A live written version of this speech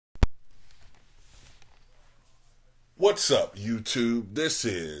What's up, YouTube? This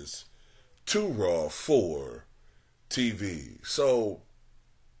is Too Raw for TV. So,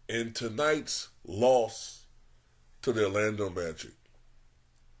 in tonight's loss to the Orlando Magic,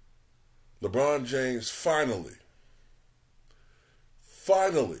 LeBron James finally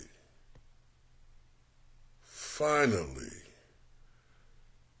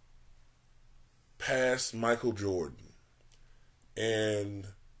passed Michael Jordan. And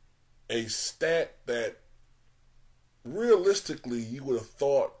a stat that realistically you would have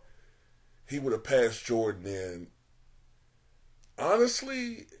thought he would have passed Jordan in,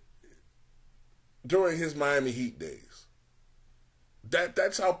 honestly, during his Miami Heat days.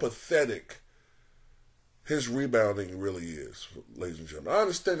 That's how pathetic his rebounding really is, ladies and gentlemen. I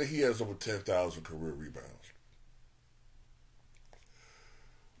understand that he has over 10,000 career rebounds.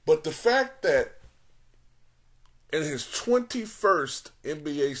 But the fact that in his 21st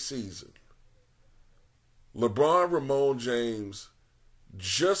NBA season, LeBron Ramon James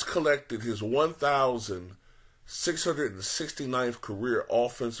just collected his 1,669th career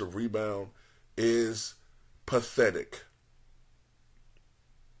offensive rebound is pathetic.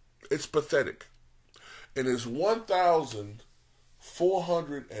 It's pathetic. In his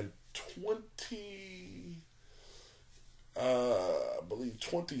 1,420, I believe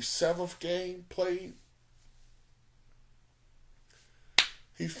 27th game played,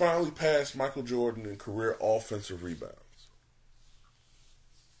 he finally passed Michael Jordan in career offensive rebounds.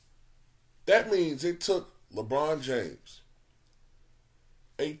 That means it took LeBron James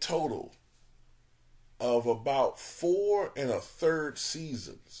a total of about 4 1/3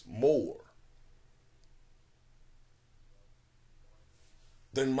 seasons more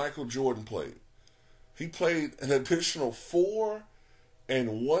than Michael Jordan played. He played an additional 4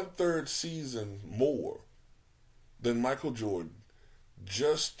 1/3 seasons more than Michael Jordan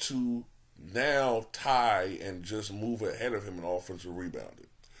just to now tie and just move ahead of him in offensive rebounding.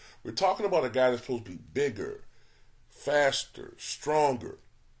 We're talking about a guy that's supposed to be bigger, faster, stronger.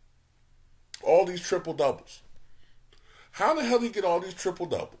 All these triple doubles. How the hell did he get all these triple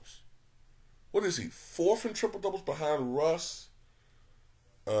doubles? What is he? Fourth in triple doubles behind Russ?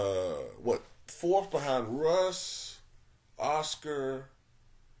 Fourth behind Russ, Oscar,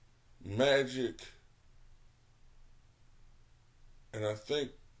 Magic, and I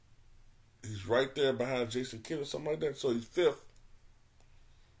think he's right there behind Jason Kidd or something like that. So he's fifth.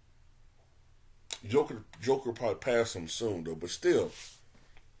 Joker probably pass him soon though, but still,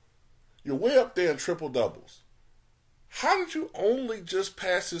 you're way up there in triple doubles. How did you only just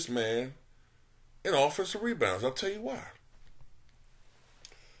pass this man in offensive rebounds? I'll tell you why.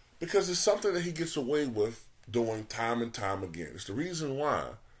 Because it's something that he gets away with doing time and time again. It's the reason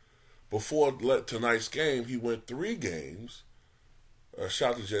why before tonight's game he went 3 games.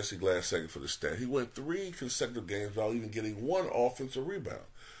 Shout out to Jesse Glass-Steggin for the stat. He went 3 consecutive games without even getting 1 offensive rebound.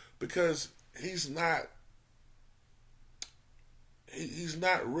 Because he's not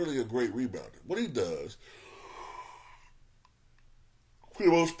really a great rebounder. What he does, for the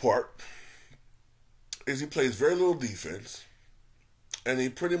most part, is he plays very little defense, and he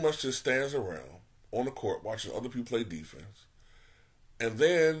pretty much just stands around on the court watching other people play defense. And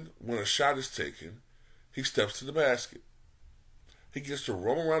then, when a shot is taken, he steps to the basket. He gets to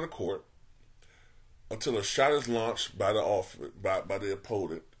roam around the court until a shot is launched by the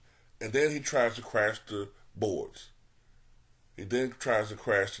opponent, and then he tries to crash the boards. He then tries to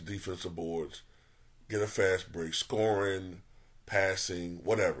crash the defensive boards, get a fast break, scoring, passing,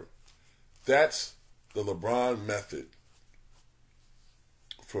 whatever. That's the LeBron method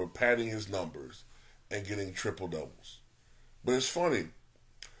for padding his numbers and getting triple doubles. But it's funny,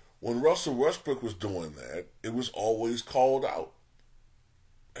 when Russell Westbrook was doing that, it was always called out.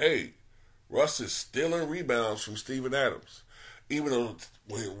 Hey, Russ is stealing rebounds from Steven Adams. Even though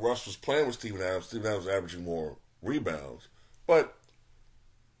when Russ was playing with Steven Adams was averaging more rebounds. But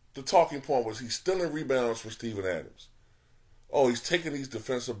the talking point was he's stealing rebounds from Steven Adams. Oh, he's taking these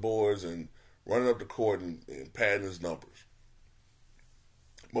defensive boards and running up the court and padding his numbers.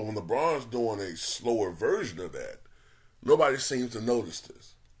 But when LeBron's doing a slower version of that, nobody seems to notice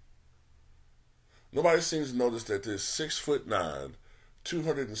this. Nobody seems to notice that this 6'9",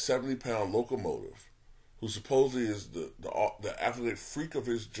 270-pound locomotive, who supposedly is the athletic freak of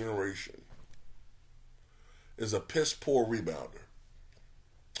his generation, is a piss-poor rebounder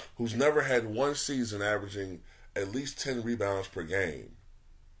who's never had one season averaging at least 10 rebounds per game,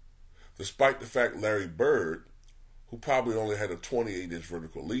 despite the fact Larry Bird, who probably only had a 28-inch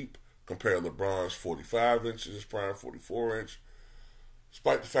vertical leap compared to LeBron's 45 inches, his prime 44-inch,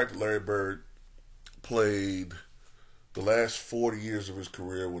 despite the fact that Larry Bird played the last 40 years of his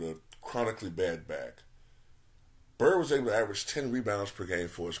career with a chronically bad back. Bird was able to average 10 rebounds per game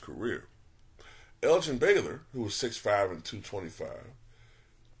for his career. Elgin Baylor, who was 6'5" and 225,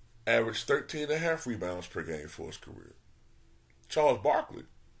 averaged 13.5 rebounds per game for his career. Charles Barkley,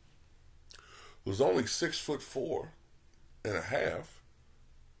 who was only 6'4" and a half,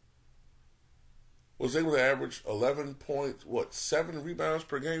 was able to average 7 rebounds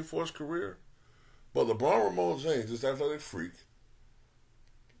per game for his career. But LeBron Ramon James, this athletic freak,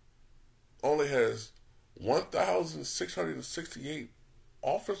 only has 1,668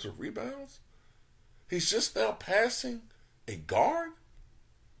 offensive rebounds. He's just now passing a guard.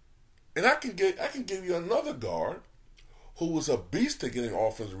 And I can give you another guard who was a beast at getting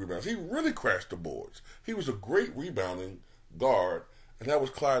offensive rebounds. He really crashed the boards. He was a great rebounding guard, and that was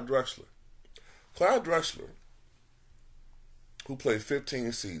Clyde Drexler. Clyde Drexler, who played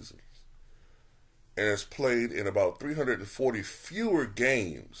 15 seasons and has played in about 340 fewer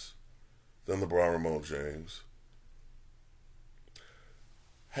games than LeBron Ramon James,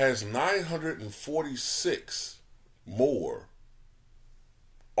 has 946 more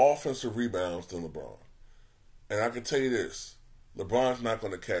offensive rebounds than LeBron. And I can tell you this, LeBron's not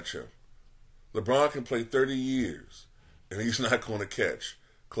going to catch him. LeBron can play 30 years, and he's not going to catch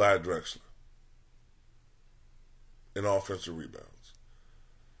Clyde Drexler in offensive rebounds.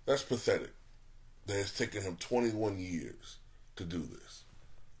 That's pathetic. That it's taken him 21 years to do this.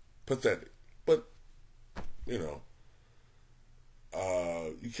 Pathetic. But,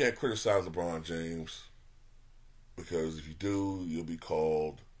 you can't criticize LeBron James, because if you do, you'll be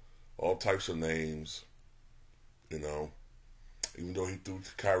called all types of names, even though he threw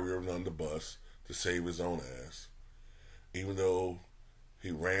Kyrie Irving under the bus to save his own ass, even though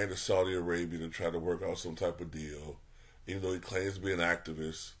he ran to Saudi Arabia to try to work out some type of deal, even though he claims to be an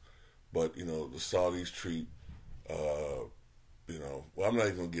activist, but, the Saudis treat, well, I'm not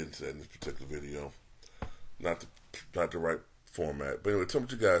even going to get into that in this particular video. Not the right format. But anyway, tell me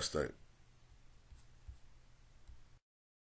what you guys think.